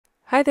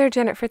Hi there,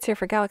 Janet Fritz here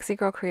for Galaxy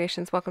Girl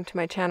Creations. Welcome to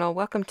my channel.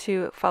 Welcome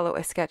to Follow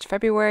a Sketch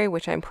February,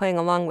 which I'm playing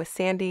along with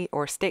Sandy,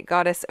 or State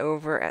Goddess,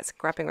 over at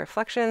Scrapping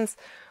Reflections,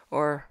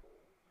 or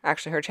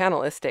actually her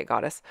channel is State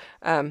Goddess.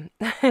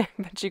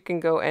 But you can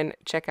go and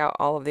check out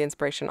all of the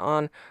inspiration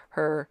on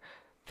her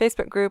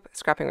Facebook group,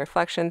 Scrapping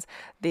Reflections.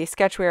 The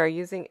sketch we are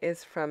using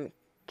is from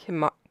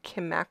Kimacro,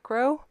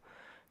 Kimacro.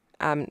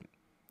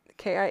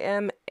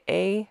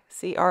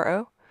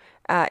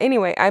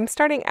 Anyway, I'm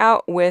starting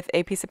out with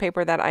a piece of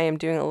paper that I am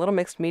doing a little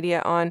mixed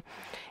media on,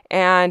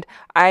 and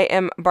I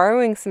am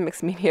borrowing some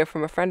mixed media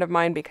from a friend of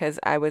mine because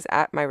I was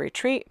at my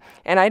retreat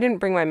and I didn't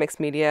bring my mixed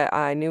media.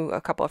 I knew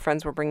a couple of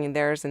friends were bringing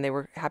theirs and they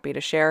were happy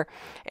to share,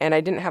 and I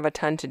didn't have a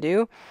ton to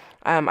do.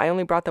 I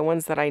only brought the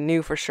ones that I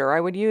knew for sure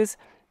I would use.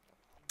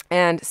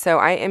 And so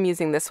I am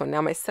using this one.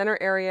 Now my center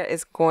area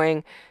is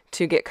going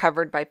to get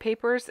covered by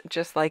papers,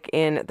 just like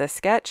in the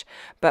sketch,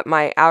 but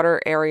my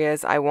outer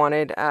areas, I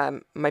wanted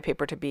my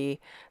paper to be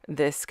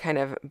this kind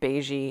of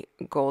beigey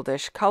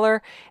goldish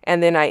color.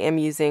 And then I am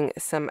using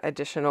some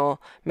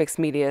additional mixed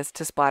medias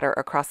to splatter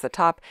across the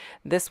top.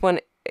 This one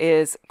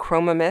is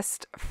Chroma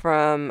Mist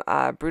from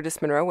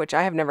Brutus Monroe, which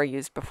I have never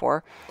used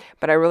before,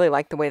 but I really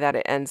like the way that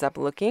it ends up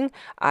looking.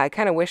 I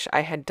kind of wish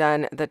I had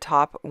done the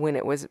top when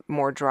it was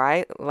more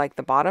dry, like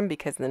the bottom,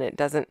 because then it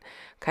doesn't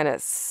kind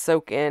of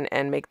soak in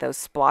and make those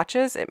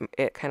splotches.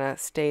 It kind of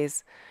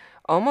stays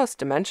almost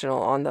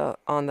dimensional on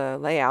the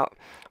layout.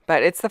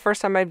 But it's the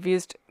first time I've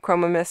used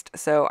Chroma Mist,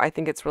 so I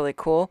think it's really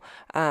cool.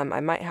 I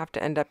might have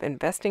to end up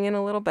investing in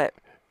a little bit.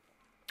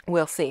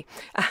 We'll see.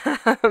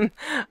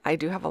 I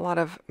do have a lot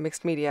of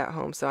mixed media at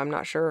home, so I'm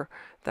not sure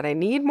that I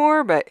need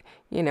more, but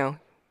you know,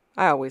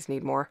 I always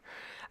need more.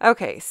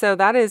 Okay, so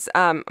that is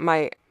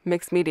my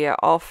mixed media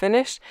all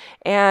finished,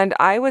 and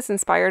I was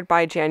inspired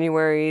by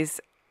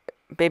January's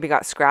Baby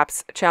Got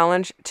Scraps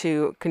challenge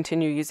to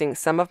continue using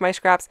some of my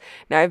scraps.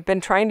 Now I've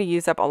been trying to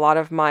use up a lot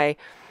of my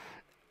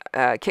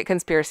Kit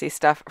Conspiracy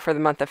stuff for the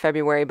month of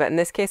February, but in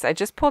this case I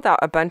just pulled out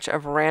a bunch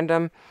of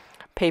random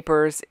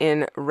papers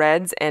in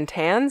reds and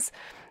tans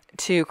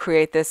to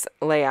create this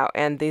layout,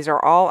 and these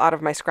are all out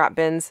of my scrap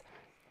bins.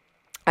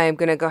 I am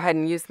going to go ahead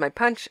and use my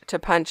punch to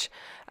punch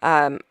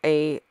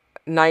a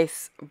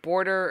nice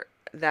border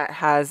that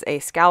has a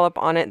scallop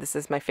on it. This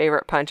is my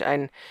favorite punch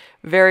and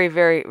very,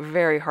 very,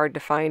 very hard to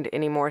find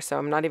anymore, so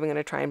I'm not even going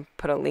to try and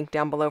put a link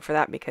down below for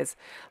that because,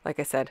 like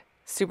I said,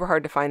 super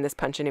hard to find this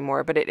punch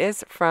anymore. But it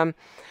is from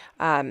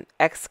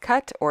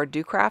X-Cut or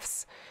Do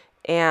Crafts,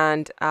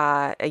 and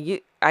I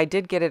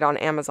did get it on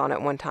Amazon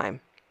at one time.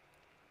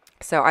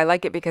 So I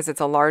like it because it's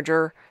a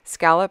larger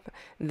scallop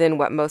than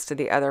what most of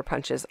the other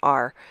punches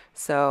are.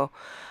 So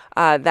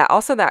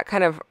that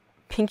kind of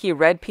pinky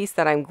red piece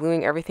that I'm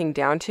gluing everything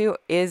down to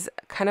is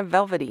kind of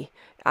velvety.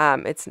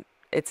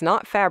 It's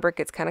not fabric.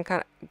 It's kind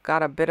of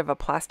got a bit of a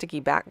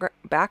plasticky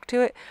back to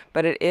it,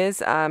 but it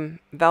is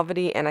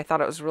velvety, and I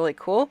thought it was really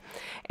cool.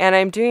 And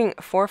I'm doing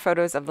 4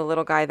 photos of the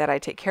little guy that I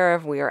take care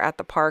of. We are at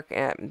the park,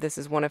 and this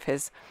is one of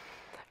his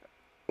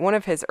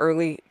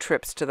early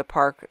trips to the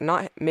park.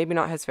 Maybe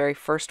not his very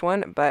first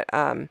one, but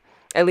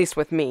at least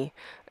with me,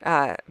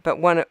 but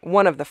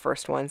one of the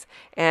first ones.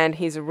 And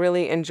he's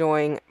really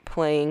enjoying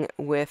playing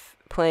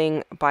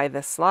by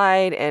the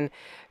slide and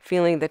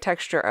feeling the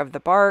texture of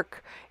the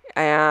bark.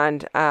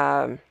 And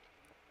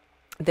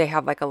they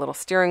have like a little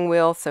steering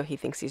wheel, so he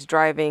thinks he's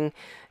driving.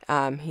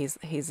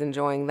 He's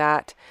enjoying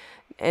that,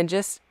 and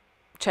just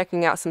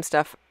checking out some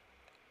stuff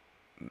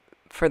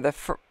for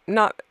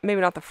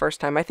maybe not the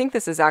first time. I think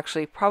this is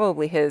actually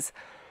probably his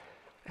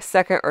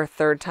second or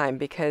third time,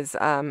 because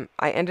I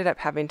ended up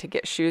having to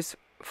get shoes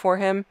for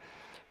him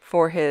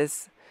for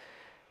his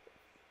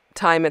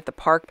time at the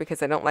park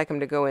because I don't like him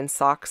to go in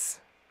socks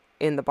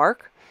in the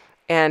bark.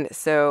 And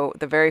so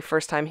the very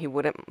first time he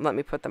wouldn't let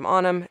me put them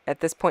on him. At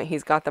this point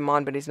he's got them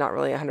on, but he's not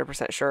really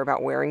 100% sure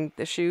about wearing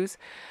the shoes.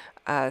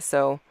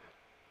 So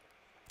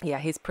yeah,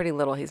 he's pretty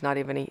little. He's not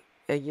even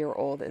a year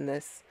old in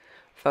this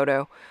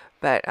photo.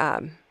 But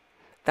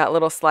that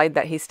little slide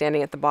that he's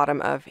standing at the bottom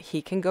of,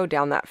 he can go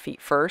down that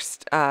feet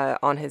first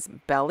on his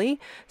belly,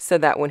 so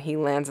that when he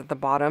lands at the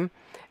bottom,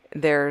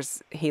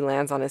 he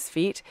lands on his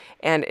feet,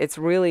 and it's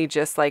really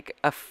just like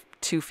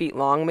 2 feet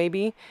long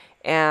maybe.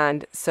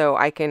 And so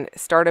I can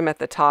start him at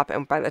the top,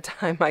 and by the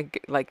time I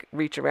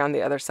reach around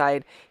the other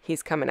side,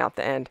 he's coming out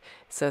the end,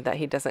 so that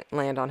he doesn't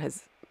land on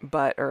his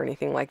butt or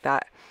anything like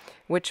that,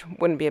 which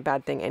wouldn't be a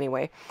bad thing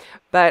anyway.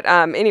 But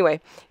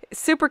anyway,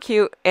 super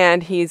cute,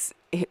 and he's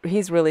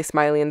really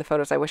smiley in the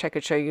photos. I wish I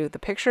could show you the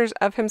pictures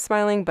of him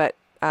smiling, but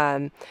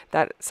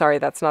that's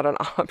not an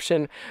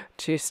option,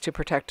 just to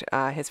protect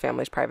his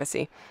family's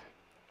privacy.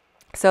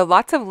 So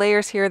lots of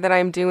layers here that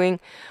I'm doing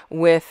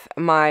with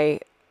my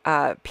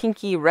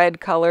pinky red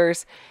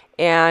colors,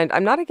 And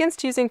I'm not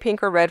against using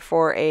pink or red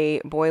for a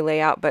boy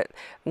layout, but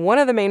one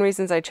of the main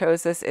reasons I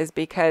chose this is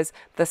because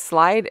the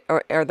slide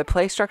or the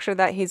play structure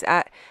that he's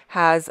at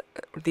has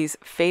these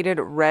faded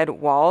red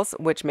walls,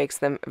 which makes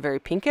them very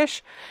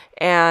pinkish.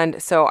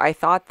 And so I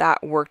thought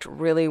that worked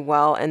really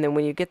well. And then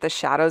when you get the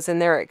shadows in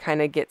there, it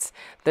kind of gets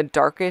the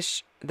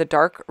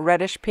dark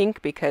reddish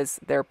pink because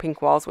they're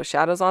pink walls with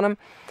shadows on them.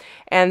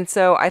 And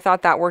so I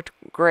thought that worked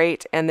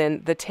great. And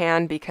then the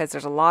tan, because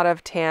there's a lot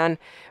of tan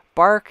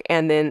bark,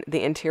 and then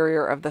the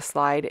interior of the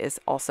slide is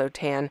also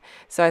tan.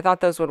 So I thought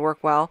those would work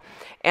well.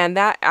 And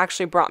that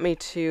actually brought me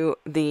to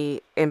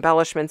the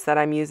embellishments that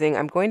I'm using.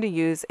 I'm going to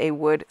use a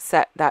wood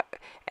set that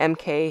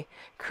MK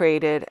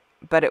created,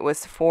 but it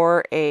was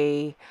for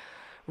a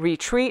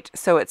retreat,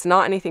 so it's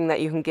not anything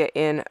that you can get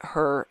in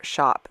her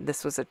shop.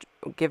 This was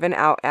given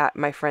out at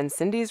my friend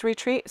Cindy's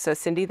retreat. So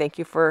Cindy, thank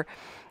you for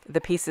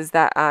the pieces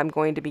that I'm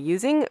going to be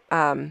using.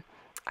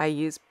 I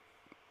use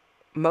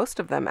most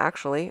of them,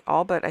 actually,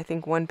 all but I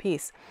think one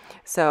piece.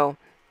 So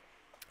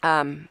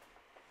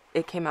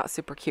it came out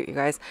super cute, you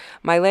guys.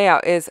 My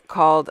layout is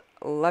called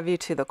Love You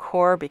to the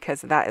Core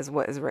because that is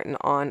what is written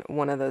on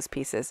one of those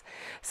pieces.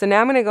 So now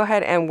I'm going to go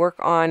ahead and work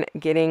on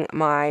getting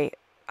my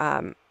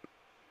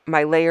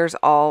my layers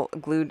all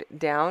glued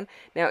down.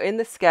 Now in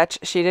the sketch,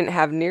 she didn't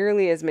have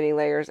nearly as many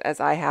layers as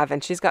I have,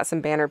 and she's got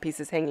some banner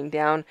pieces hanging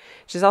down.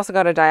 She's also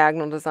got a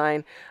diagonal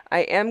design. I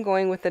am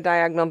going with the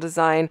diagonal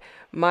design.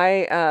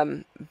 My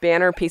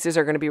banner pieces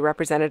are going to be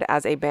represented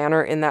as a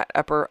banner in that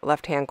upper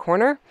left-hand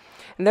corner.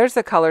 And there's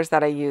the colors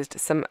that I used.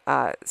 Some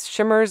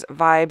shimmers,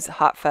 vibes,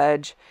 hot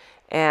fudge,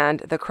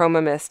 and the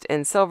chroma mist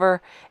in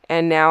silver.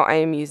 And now I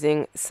am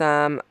using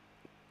some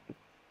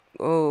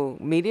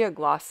media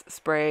gloss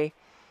spray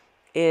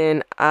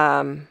in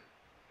I'm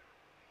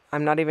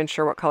not even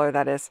sure what color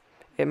that is.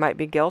 It might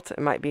be gilt, it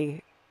might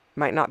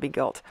not be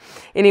gilt.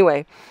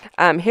 Anyway,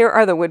 here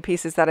are the wood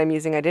pieces that I'm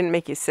using. I didn't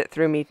make you sit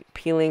through me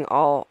peeling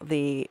all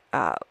the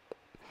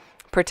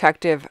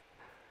protective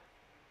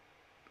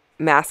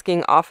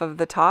masking off of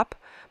the top,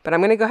 but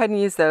I'm going to go ahead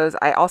and use those.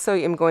 I also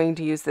am going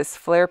to use this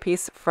flare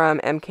piece from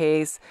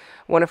MK's,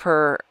 one of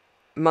her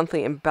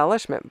monthly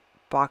embellishment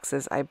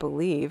boxes, I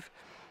believe.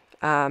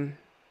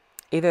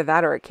 Either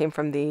that or it came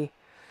from the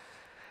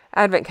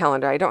Advent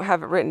calendar. I don't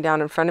have it written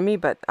down in front of me,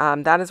 but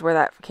that is where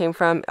that came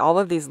from. All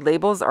of these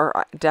labels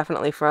are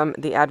definitely from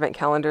the Advent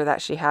calendar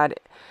that she had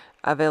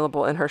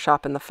available in her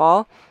shop in the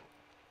fall.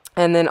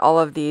 And then all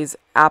of these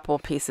apple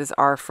pieces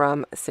are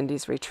from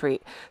Cindy's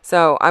retreat.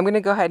 So I'm going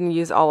to go ahead and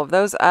use all of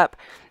those up.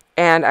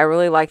 And I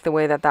really like the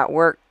way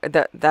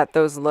that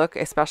those look,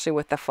 especially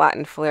with the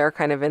flattened flare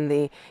kind of in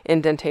the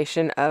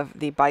indentation of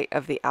the bite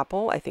of the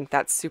apple. I think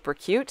that's super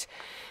cute.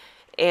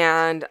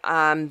 And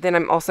then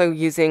I'm also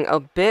using a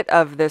bit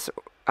of this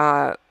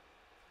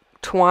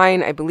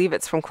twine. I believe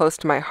it's from Close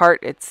to My Heart.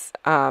 It's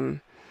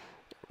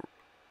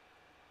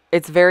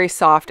very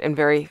soft and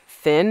very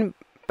thin,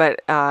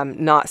 but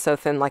not so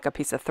thin like a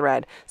piece of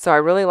thread. So I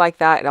really like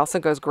that. It also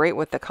goes great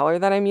with the color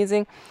that I'm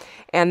using.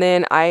 And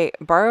then I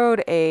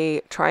borrowed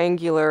a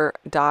triangular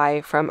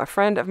die from a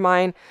friend of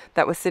mine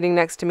that was sitting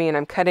next to me, and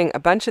I'm cutting a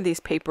bunch of these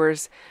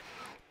papers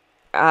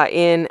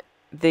in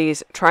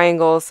these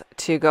triangles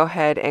to go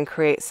ahead and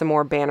create some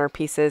more banner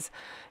pieces.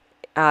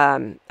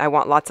 I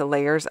want lots of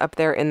layers up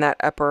there in that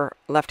upper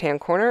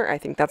left-hand corner. I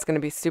think that's going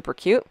to be super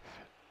cute.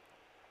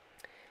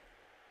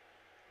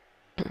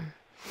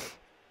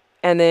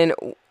 And then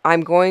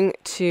I'm going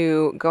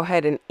to go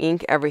ahead and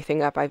ink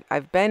everything up.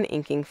 I've been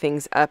inking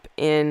things up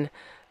in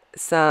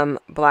some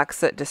Black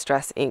Soot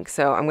Distress ink,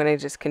 so I'm going to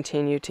just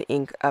continue to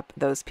ink up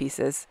those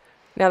pieces.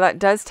 Now that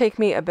does take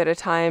me a bit of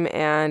time,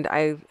 and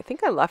I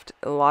think I left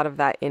a lot of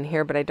that in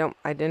here, but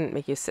I didn't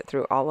make you sit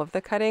through all of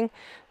the cutting.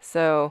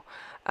 So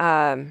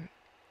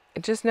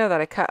just know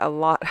that I cut a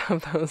lot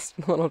of those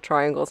little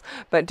triangles,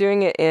 but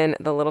doing it in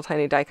the little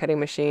tiny die cutting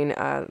machine,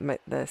 the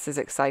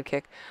Sizzix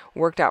Sidekick,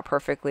 worked out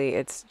perfectly.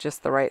 It's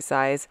just the right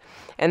size.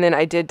 And then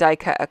I did die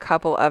cut a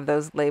couple of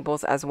those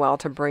labels as well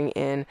to bring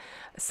in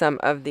some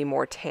of the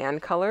more tan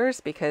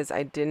colors, because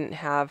I didn't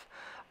have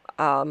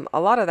a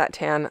lot of that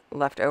tan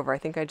left over. I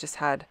think I just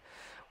had,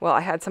 well,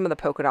 I had some of the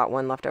polka dot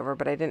one left over,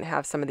 but I didn't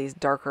have some of these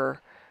darker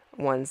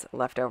ones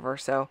left over.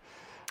 So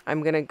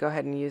I'm going to go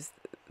ahead and use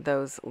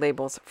those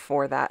labels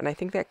for that. And I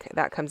think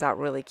that comes out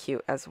really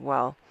cute as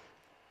well.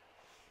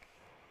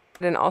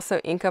 And also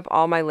ink up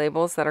all my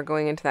labels that are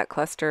going into that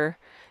cluster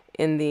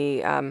in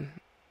the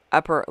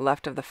upper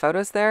left of the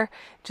photos there.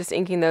 Just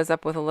inking those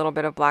up with a little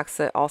bit of black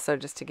soot also,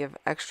 just to give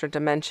extra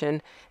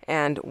dimension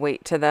and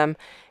weight to them.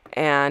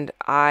 And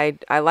I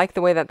like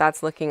the way that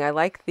that's looking. I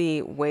like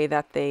the way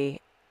that the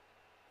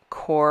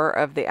core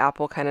of the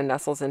apple kind of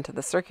nestles into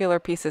the circular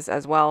pieces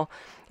as well.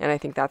 And I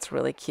think that's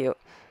really cute.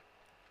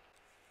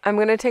 I'm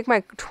going to take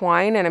my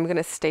twine and I'm going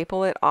to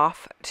staple it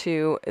off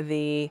to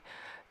the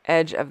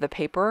edge of the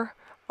paper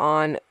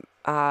on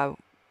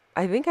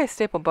I think I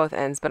stapled both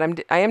ends, but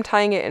I am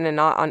tying it in a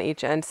knot on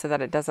each end so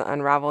that it doesn't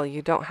unravel.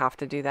 You don't have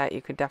to do that.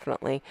 You could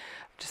definitely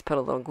just put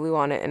a little glue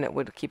on it and it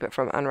would keep it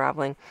from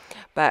unraveling.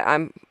 But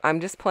I'm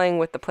just playing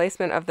with the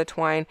placement of the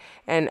twine,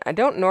 and I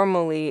don't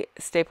normally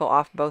staple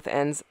off both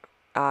ends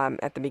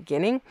at the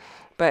beginning,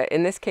 but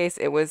in this case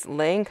it was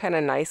laying kind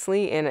of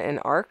nicely in an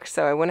arc,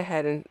 so I went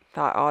ahead and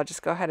thought, oh, I'll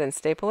just go ahead and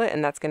staple it,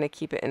 and that's going to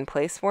keep it in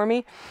place for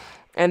me.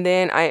 And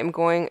then I am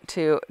going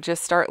to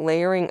just start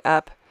layering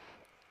up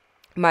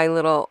my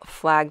little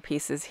flag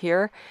pieces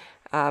here,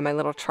 my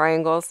little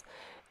triangles,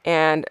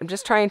 and I'm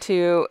just trying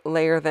to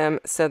layer them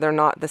so they're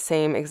not the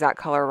same exact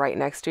color right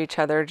next to each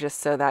other, just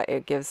so that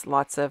it gives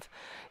lots of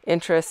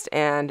interest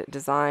and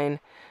design,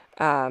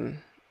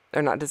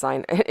 or not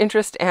design,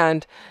 interest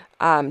and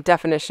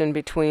definition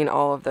between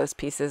all of those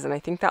pieces. And I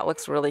think that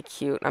looks really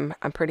cute. I'm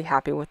pretty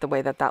happy with the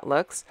way that that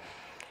looks.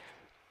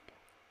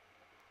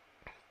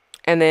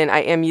 And then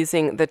I am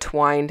using the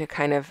twine to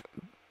kind of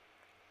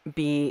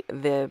be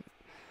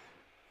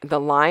the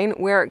line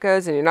where it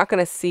goes, and you're not going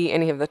to see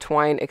any of the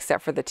twine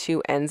except for the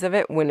two ends of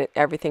it when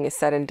everything is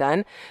said and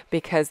done,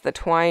 because the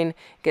twine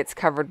gets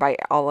covered by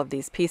all of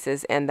these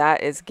pieces, and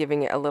that is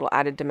giving it a little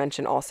added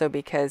dimension also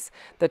because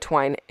the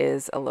twine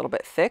is a little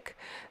bit thick.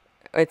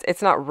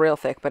 It's not real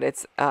thick, but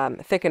it's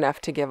thick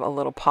enough to give a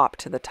little pop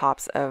to the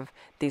tops of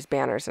these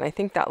banners, and I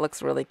think that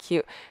looks really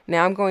cute.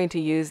 Now I'm going to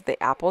use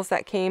the apples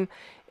that came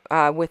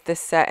with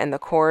this set and the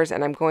cores,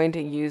 and I'm going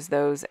to use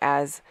those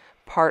as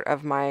part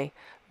of my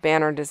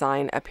banner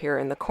design up here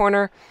in the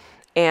corner,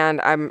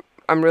 and I'm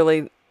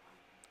really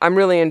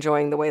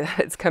enjoying the way that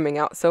it's coming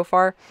out so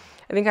far.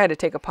 I think I had to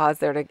take a pause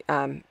there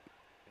to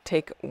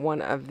take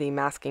one of the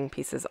masking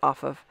pieces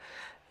off of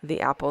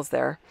the apples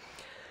there.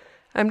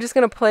 I'm just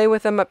going to play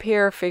with them up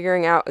here,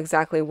 figuring out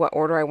exactly what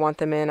order I want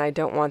them in. I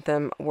don't want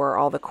them where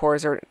all the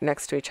cores are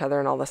next to each other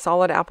and all the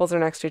solid apples are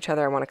next to each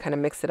other. I want to kind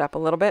of mix it up a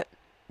little bit,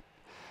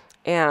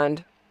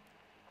 and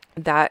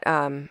that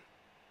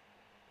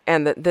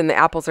then the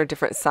apples are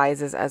different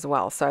sizes as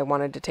well, so I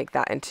wanted to take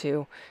that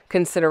into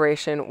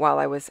consideration while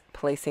I was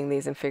placing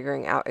these and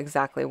figuring out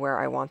exactly where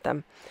I want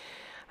them.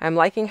 I'm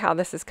liking how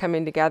this is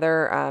coming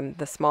together.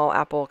 The small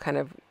apple kind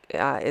of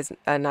is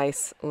a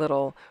nice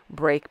little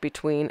break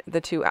between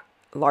the two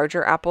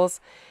larger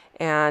apples.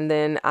 And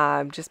then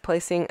just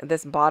placing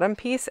this bottom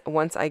piece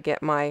once I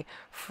get my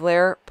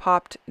flare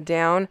popped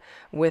down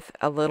with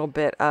a little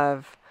bit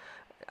of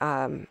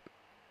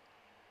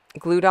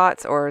glue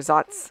dots or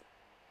zots.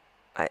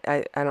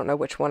 I don't know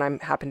which one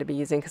I happen to be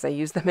using because I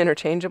use them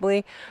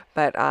interchangeably,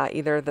 but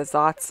either the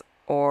zots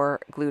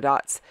or glue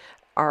dots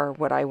are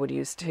what I would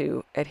use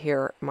to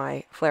adhere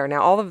my flare.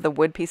 Now all of the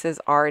wood pieces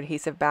are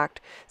adhesive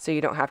backed, so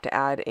you don't have to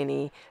add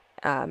any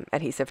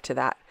adhesive to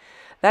that.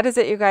 That is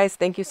it, you guys.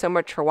 Thank you so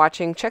much for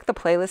watching. Check the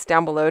playlist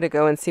down below to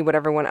go and see what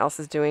everyone else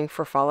is doing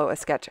for Follow a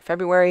Sketch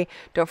February.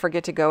 Don't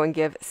forget to go and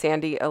give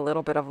Sandy a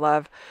little bit of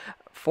love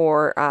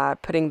for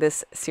putting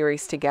this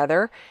series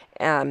together.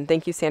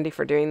 Thank you, Sandy,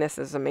 for doing this.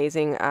 It was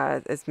amazing.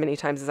 As many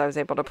times as I was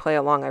able to play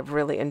along, I've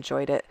really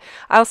enjoyed it.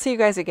 I'll see you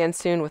guys again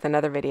soon with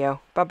another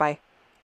video. Bye-bye.